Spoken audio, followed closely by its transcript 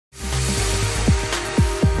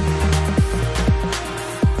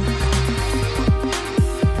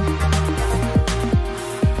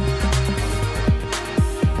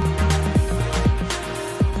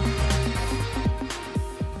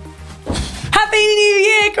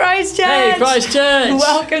Hey Christchurch! Hey Christchurch!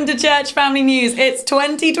 Welcome to Church Family News. It's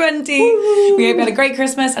 2020. Woo! We hope you had a great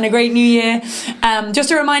Christmas and a great New Year.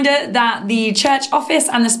 Just a reminder that the church office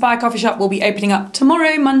and the Spire Coffee Shop will be opening up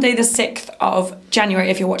tomorrow, Monday the 6th of January,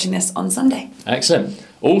 if you're watching this on Sunday. Excellent.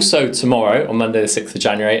 Also tomorrow, on Monday the 6th of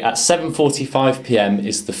January, at 7:45 p.m.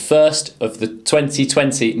 is the first of the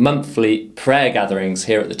 2020 monthly prayer gatherings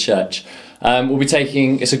here at the church. We'll be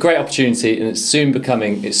taking, it's a great opportunity, and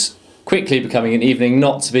it's quickly becoming an evening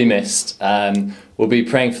not to be missed. We'll be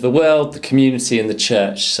praying for the world, the community and the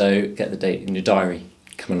church, so get the date in your diary.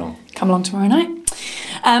 Come along. Come along tomorrow night.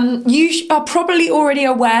 You are probably already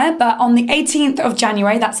aware, but on the 18th of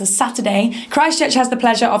January, that's a Saturday, Christchurch has the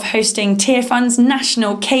pleasure of hosting Tearfund's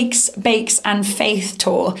National Cakes, Bakes and Faith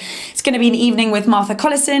Tour. It's going to be an evening with Martha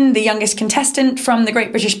Collison, the youngest contestant from the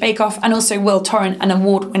Great British Bake Off, and also Will Torrent, an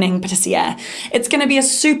award-winning patissier. It's going to be a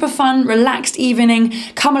super fun, relaxed evening.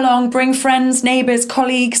 Come along, bring friends, neighbours,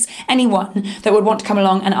 colleagues, anyone that would want to come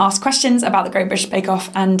along and ask questions about the Great British Bake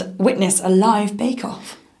Off and witness a live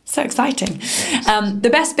bake-off. So exciting. The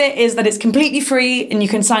best bit is that it's completely free and you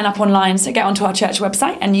can sign up online, so get onto our church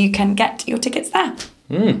website and you can get your tickets there.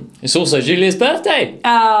 It's also Julia's birthday.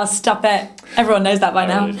 Oh, stop it. Everyone knows that by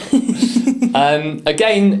now.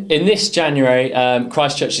 Again, in this January,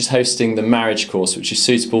 Christchurch is hosting the marriage course, which is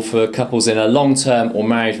suitable for couples in a long-term or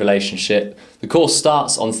married relationship. The course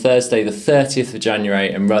starts on Thursday the 30th of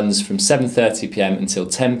January and runs from 7:30 p.m. until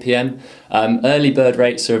 10 p.m. Early bird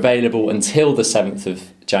rates are available until the 7th of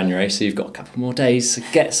January, so you've got a couple more days to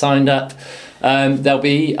get signed up. There'll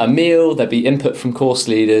be a meal, there'll be input from course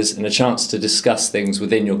leaders and a chance to discuss things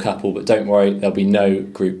within your couple, but don't worry, there'll be no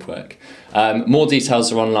group work. More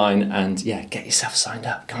details are online, and yeah, get yourself signed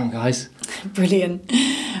up. Come on, guys. Brilliant.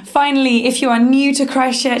 Finally, if you are new to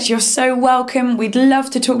Christchurch, you're so welcome. We'd love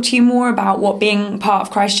to talk to you more about what being part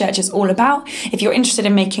of Christchurch is all about if you're interested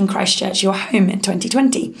in making Christchurch your home in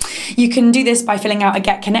 2020. You can do this by filling out a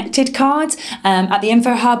Get Connected card at the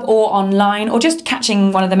Info Hub or online, or just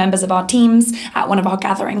catching one of the members of our teams at one of our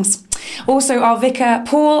gatherings. Also, our vicar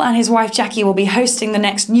Paul and his wife Jackie will be hosting the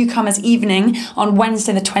next Newcomers Evening on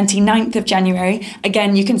Wednesday the 29th of January.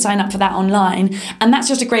 Again, you can sign up for that online, and that's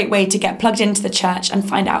just a great way to get plugged into the church and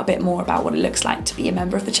find out a bit more about what it looks like to be a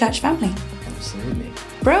member of the church family. Absolutely.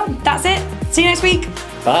 Bro, that's it. See you next week.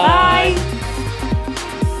 Bye. Bye.